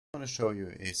want to show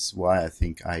you is why I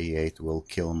think IE8 will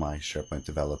kill my SharePoint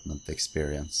development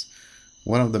experience.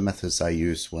 One of the methods I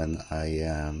use when I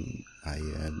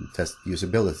test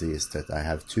usability is that I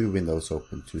have two windows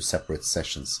open, two separate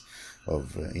sessions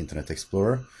of Internet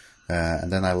Explorer,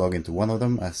 and then I log into one of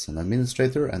them as an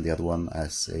administrator and the other one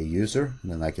as a user,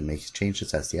 and then I can make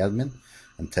changes as the admin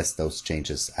and test those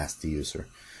changes as the user.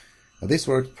 Now, this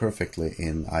worked perfectly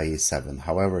in IE7.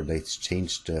 However, they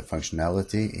changed the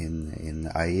functionality in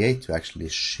IE8 to actually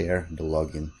share the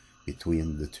login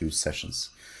between the two sessions.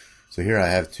 So here I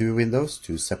have two windows,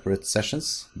 two separate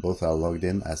sessions. Both are logged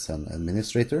in as an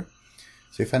administrator.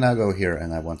 So if I now go here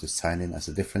and I want to sign in as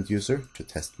a different user to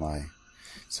test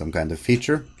some kind of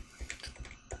feature,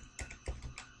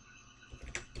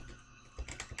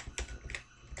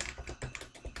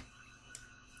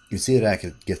 you see that I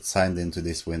could get signed into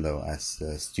this window as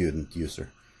the student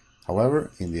user. However,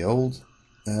 in the old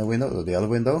window, or the other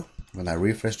window, when I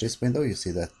refresh this window, you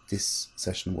see that this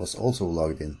session was also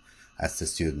logged in as the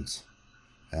student.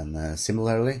 And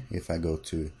similarly, if I go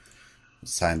to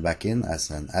sign back in as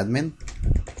an admin,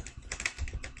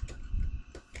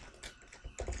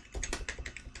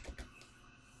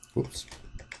 whoops,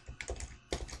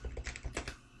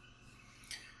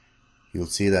 you'll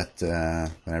see that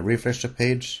when I refresh the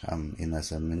page, I'm in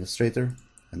as an administrator,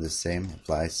 and the same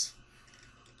applies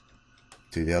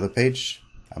to the other page.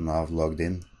 I'm now logged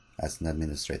in as an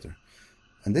administrator.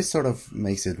 And this sort of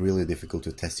makes it really difficult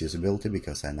to test usability,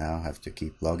 because I now have to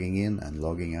keep logging in and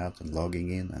logging out and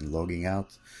logging in and logging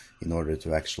out in order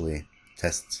to actually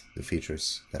test the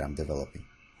features that I'm developing.